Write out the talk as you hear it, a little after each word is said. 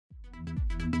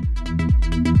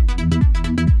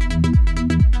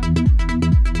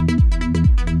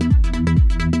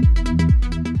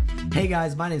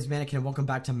guys, my name is Mannequin and welcome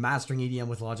back to Mastering EDM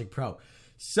with Logic Pro.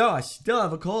 So I still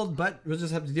have a cold, but we'll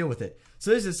just have to deal with it.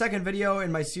 So this is the second video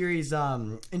in my series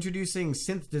introducing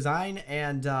synth design,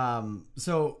 and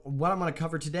so what I'm going to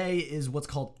cover today is what's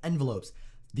called envelopes.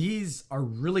 These are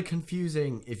really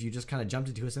confusing if you just kind of jumped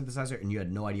into a synthesizer and you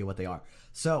had no idea what they are.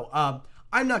 So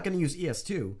I'm not going to use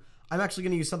ES2. I'm actually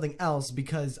going to use something else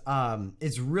because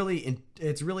it's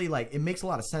really like, it makes a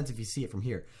lot of sense if you see it from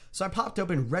here. So I popped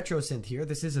open Retro Synth here.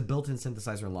 This is a built-in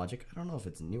synthesizer in Logic. I don't know if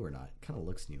it's new or not. It kind of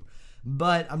looks new.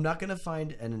 But I'm not going to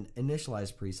find an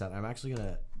initialized preset. I'm actually going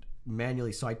to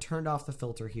manually, so I turned off the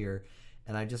filter here,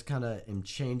 and I just kind of am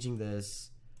changing this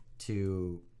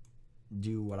to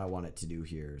do what I want it to do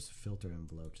here. So filter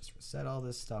envelope, just reset all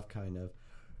this stuff kind of.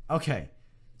 Okay,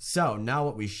 so now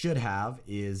what we should have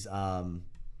is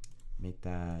make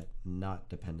that not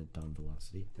dependent on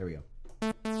velocity. There we go.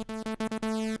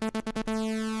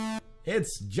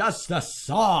 It's just a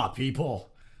saw,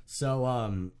 people.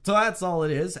 So that's all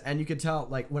it is, and you can tell,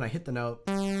 like, when I hit the note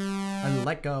and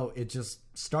let go, it just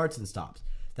starts and stops.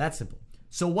 That's simple.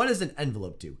 So what does an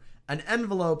envelope do? An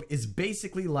envelope is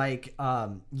basically like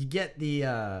you get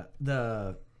the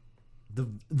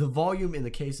volume in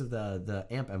the case of the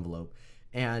amp envelope,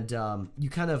 and you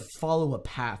kind of follow a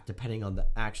path depending on the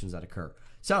actions that occur.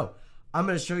 So I'm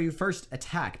going to show you first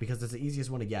attack because it's the easiest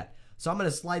one to get. So I'm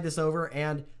going to slide this over,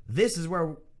 and this is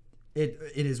where it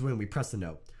is when we press the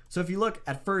note. So if you look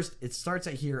at first, it starts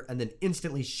at here and then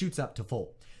instantly shoots up to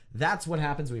full. That's what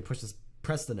happens when we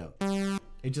press the note.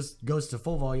 It just goes to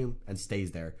full volume and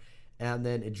stays there. And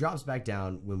then it drops back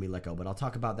down when we let go, but I'll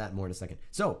talk about that more in a second.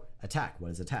 So attack,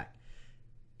 what is attack?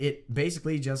 It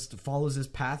basically just follows this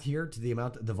path here to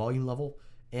the volume level.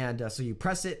 And so you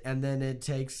press it, and then it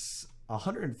takes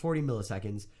 140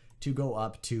 milliseconds to go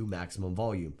up to maximum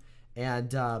volume.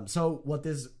 And so what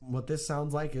this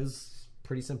sounds like is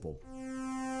pretty simple.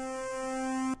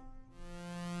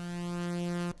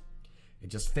 It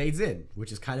just fades in,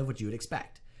 which is kind of what you would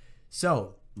expect.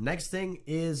 So next thing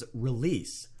is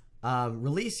release.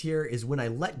 Release here is when I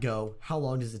let go, how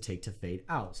long does it take to fade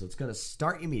out? So it's going to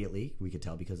start immediately, we could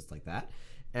tell because it's like that,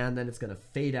 and then it's going to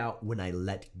fade out when I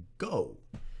let go.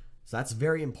 So that's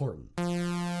very important.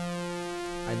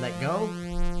 I let go,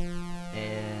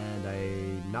 and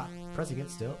I'm not pressing it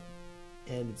still,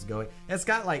 and it's going. It's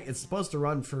got like, it's supposed to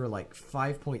run for like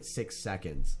 5.6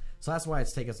 seconds. So that's why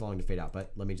it's taking so long to fade out,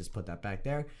 but let me just put that back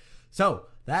there. So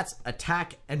that's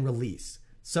attack and release.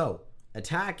 So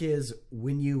attack is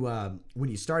when you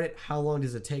start it, how long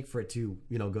does it take for it to,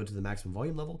 go to the maximum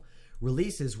volume level?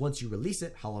 Release is once you release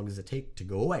it, how long does it take to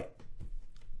go away?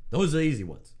 Those are the easy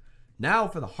ones. Now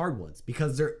for the hard ones,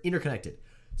 because they're interconnected.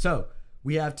 So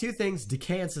we have two things,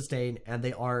 decay and sustain, and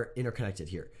they are interconnected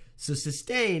here. So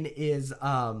sustain is,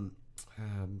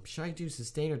 should I do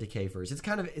sustain or decay first? It's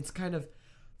kind of,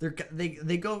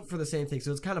 they go for the same thing,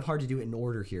 so it's kind of hard to do it in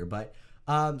order here. But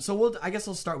so I guess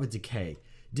I'll start with decay.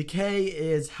 Decay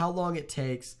is how long it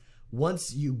takes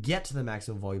once you get to the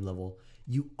maximum volume level,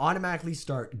 you automatically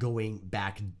start going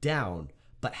back down.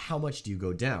 But how much do you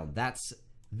go down?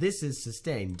 This is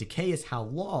sustain. Decay is how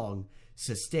long,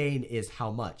 sustain is how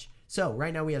much. So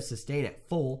right now we have sustain at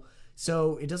full,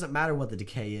 so it doesn't matter what the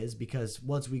decay is, because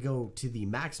once we go to the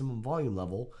maximum volume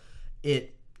level,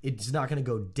 it's not going to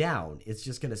go down. It's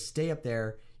just going to stay up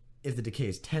there. If the decay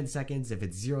is 10 seconds, if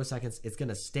it's 0 seconds, it's going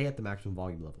to stay at the maximum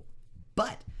volume level.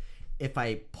 But if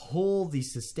I pull the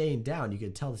sustain down, you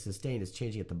can tell the sustain is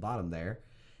changing at the bottom there.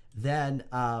 Then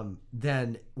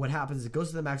what happens is it goes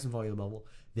to the maximum volume level.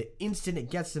 The instant it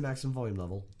gets to the maximum volume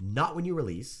level, not when you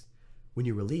release. When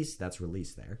you release, that's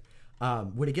release there.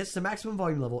 When it gets to maximum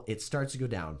volume level, it starts to go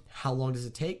down. How long does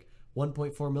it take?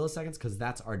 1.4 milliseconds, because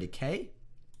that's our decay.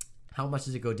 How much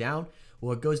does it go down?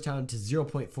 Well, it goes down to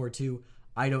 0.42.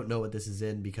 I don't know what this is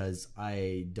in because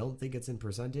I don't think it's in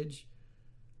percentage.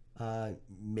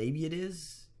 Maybe it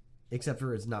is, except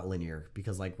for it's not linear,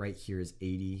 because like right here is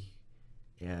 80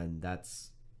 and that's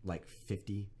like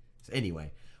 50. So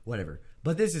anyway, whatever.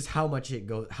 But this is how much it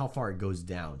goes, how far it goes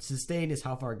down. Sustain is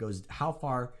how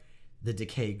far the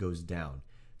decay goes down.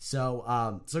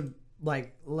 So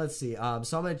like, let's see. So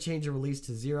I'm going to change the release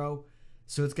to 0.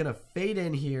 So it's going to fade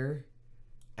in here,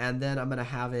 and then I'm going to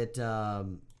have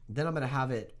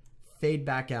it fade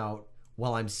back out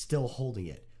while I'm still holding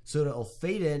it. So it'll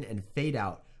fade in and fade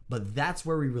out, but that's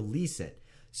where we release it.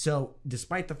 So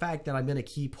despite the fact that I'm going to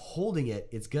keep holding it,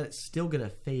 it's still going to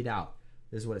fade out.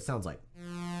 This is what it sounds like.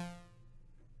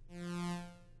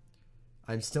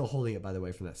 I'm still holding it, by the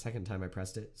way, from that second time I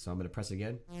pressed it. So I'm going to press it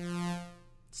again.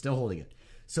 Still holding it.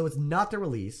 So it's not the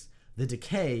release. The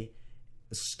decay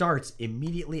starts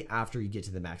immediately after you get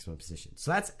to the maximum position.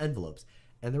 So that's envelopes.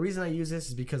 And the reason I use this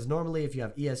is because normally if you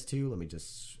have ES2, let me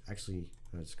just actually,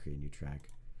 I'll just create a new track.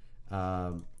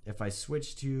 If I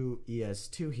switch to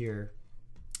ES2 here,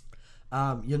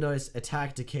 you'll notice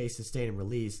attack, decay, sustain, and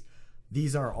release.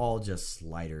 These are all just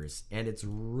sliders, and it's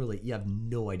really, you have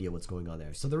no idea what's going on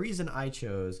there. So the reason I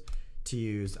chose to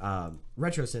use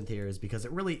retro synth here is because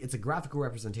it's a graphical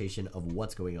representation of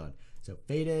what's going on. So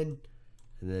fade in,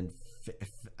 and then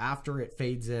after it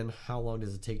fades in, how long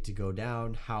does it take to go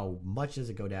down? How much does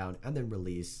it go down? And then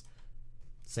release,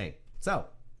 same. So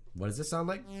what does this sound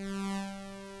like?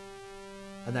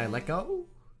 And then I let go,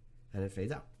 and it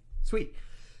fades out. Sweet.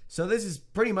 So this is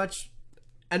pretty much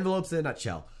envelopes in a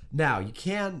nutshell. Now, you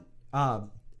can,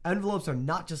 envelopes are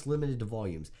not just limited to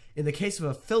volumes. In the case of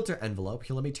a filter envelope,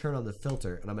 here, let me turn on the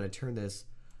filter, and I'm going to turn this,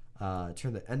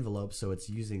 turn the envelope so it's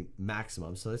using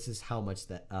maximum. So this is how much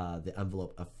the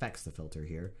envelope affects the filter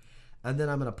here. And then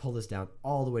I'm going to pull this down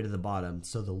all the way to the bottom.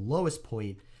 So the lowest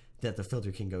point that the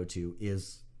filter can go to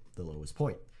is the lowest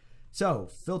point. So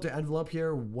filter envelope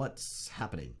here, what's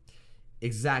happening?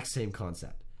 Exact same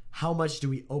concept. How much do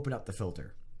we open up the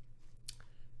filter?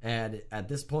 And at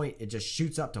this point, it just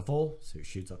shoots up to full. So it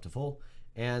shoots up to full.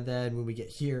 And then when we get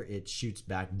here, it shoots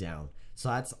back down. So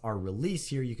that's our release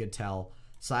here, you can tell.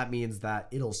 So that means that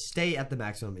it'll stay at the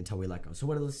maximum until we let go. So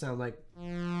what does this sound like?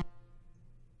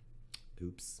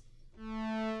 Oops.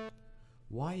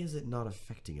 Why is it not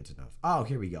affecting it enough? Oh,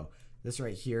 here we go. This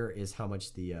right here is how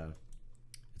much the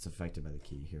it's affected by the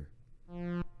key here.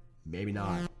 Maybe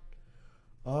not.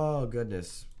 Oh,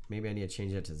 goodness. Maybe I need to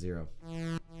change it to 0.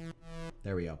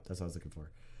 There we go. That's what I was looking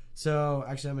for. So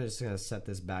actually, I'm just going to set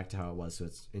this back to how it was. So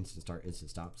it's instant start,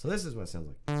 instant stop. So this is what it sounds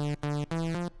like.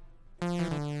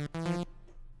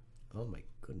 Oh my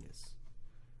goodness.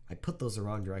 I put those the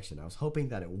wrong direction. I was hoping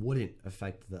that it wouldn't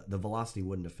affect the velocity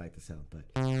wouldn't affect the sound, but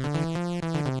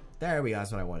there we go.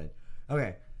 That's what I wanted.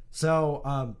 Okay.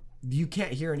 So you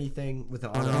can't hear anything with the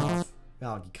on or off.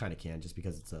 Well, you kind of can just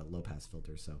because it's a low pass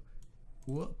filter. So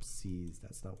whoopsies.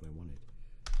 That's not what I wanted.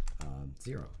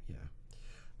 0. Yeah.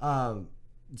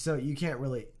 So you can't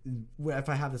really, if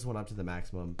I have this one up to the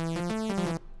maximum,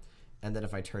 and then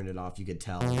if I turn it off, you could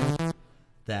tell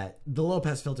that the low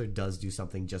pass filter does do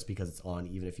something just because it's on,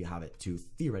 even if you have it to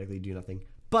theoretically do nothing.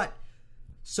 But,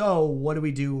 so what do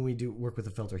we do when we do work with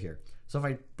the filter here? So if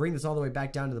I bring this all the way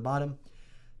back down to the bottom,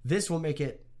 this will make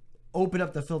it open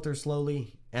up the filter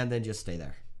slowly and then just stay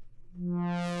there.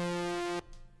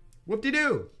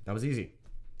 Whoop-de-doo! That was easy.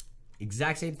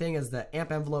 Exact same thing as the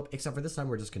amp envelope, except for this time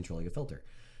we're just controlling a filter.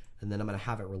 And then I'm going to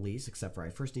have it release, except for I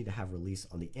first need to have release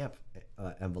on the amp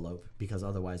envelope, because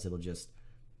otherwise it'll just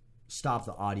stop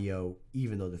the audio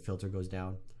even though the filter goes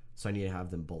down. So I need to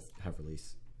have them both have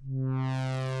release.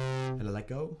 And I let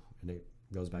go, and it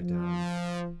goes back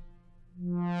down.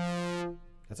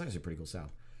 That's actually a pretty cool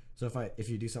sound. So if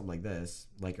you do something like this,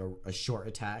 like a short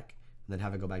attack, and then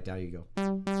have it go back down, you go.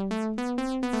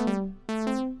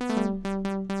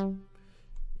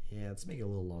 Yeah, let's make it a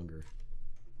little longer.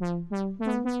 So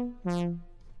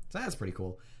that's pretty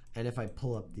cool. And if I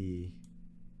pull up the...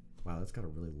 Wow, that's got a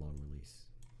really long release.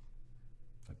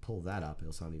 If I pull that up,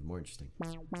 it'll sound even more interesting.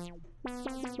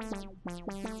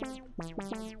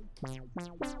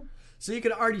 So you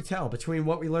can already tell between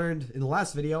what we learned in the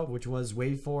last video, which was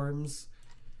waveforms,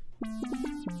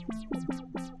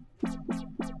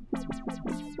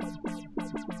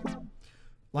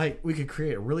 like we could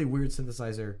create a really weird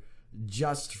synthesizer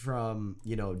just from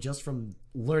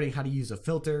learning how to use a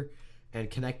filter and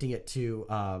connecting it to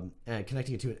an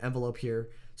envelope here.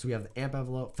 So we have the amp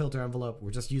envelope, filter envelope.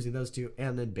 We're just using those two,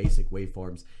 and then basic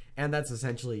waveforms. And that's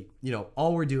essentially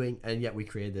all we're doing. And yet we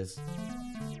created this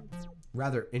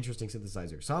rather interesting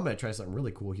synthesizer. So I'm gonna try something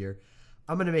really cool here.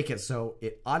 I'm gonna make it so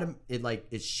it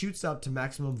shoots up to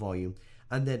maximum volume,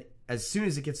 and then as soon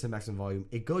as it gets to maximum volume,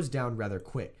 it goes down rather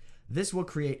quick. This will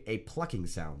create a plucking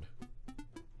sound.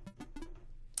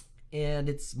 And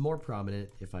it's more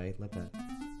prominent if I let that.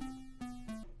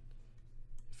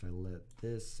 If I let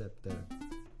this set there.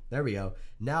 There we go.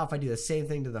 Now if I do the same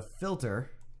thing to the filter.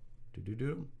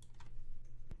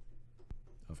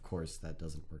 Of course that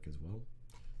doesn't work as well.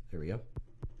 There we go.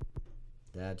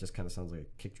 That just kind of sounds like a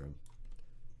kick drum.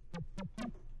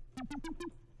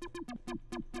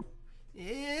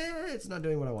 Yeah, it's not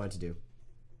doing what I want it to do.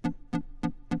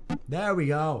 There we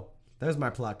go. There's my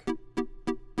pluck.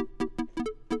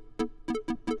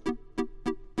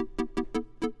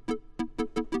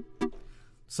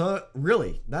 So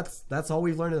really, that's all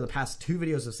we've learned in the past 2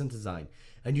 videos of synth design.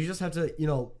 And you just have to,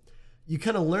 you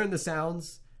kind of learn the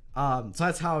sounds, So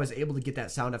that's how I was able to get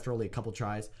that sound after only a couple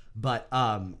tries. But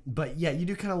yeah, you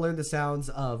do kind of learn the sounds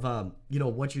of you know,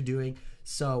 what you're doing.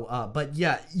 So but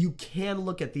yeah, you can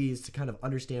look at these to kind of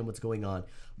understand what's going on.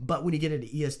 But when you get into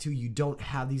ES2, you don't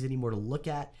have these anymore to look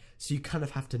at. So you kind of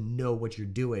have to know what you're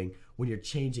doing when you're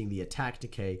changing the attack,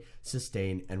 decay,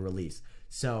 sustain, and release.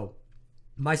 So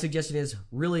my suggestion is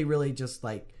really just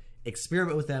like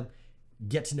experiment with them,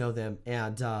 get to know them,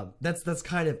 and that's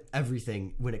kind of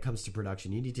everything when it comes to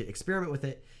production. You need to experiment with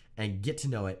it and get to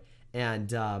know it,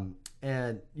 and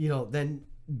you know, then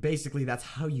basically that's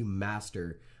how you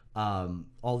master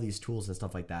all these tools and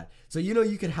stuff like that. So you know,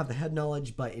 you can have the head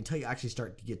knowledge, but until you actually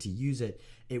start to get to use it,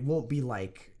 it won't be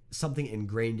like something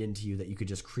ingrained into you that you could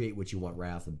just create what you want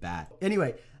right off the bat.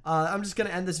 Anyway, I'm just gonna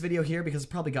end this video here because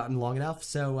it's probably gotten long enough,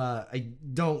 so I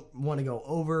don't want to go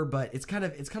over, but it's kind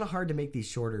of hard to make these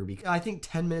shorter because I think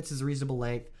 10 minutes is a reasonable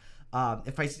length.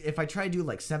 If I try to do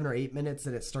like 7 or 8 minutes,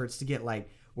 then it starts to get like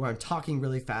where I'm talking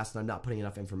really fast and I'm not putting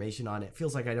enough information on it. It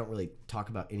feels like I don't really talk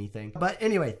about anything. But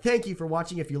anyway, thank you for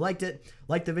watching. If you liked it,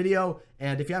 like the video,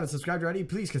 and if you haven't subscribed already,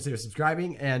 please consider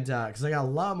subscribing, and because I got a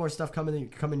lot more stuff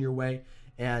coming your way.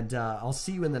 And I'll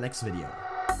see you in the next video.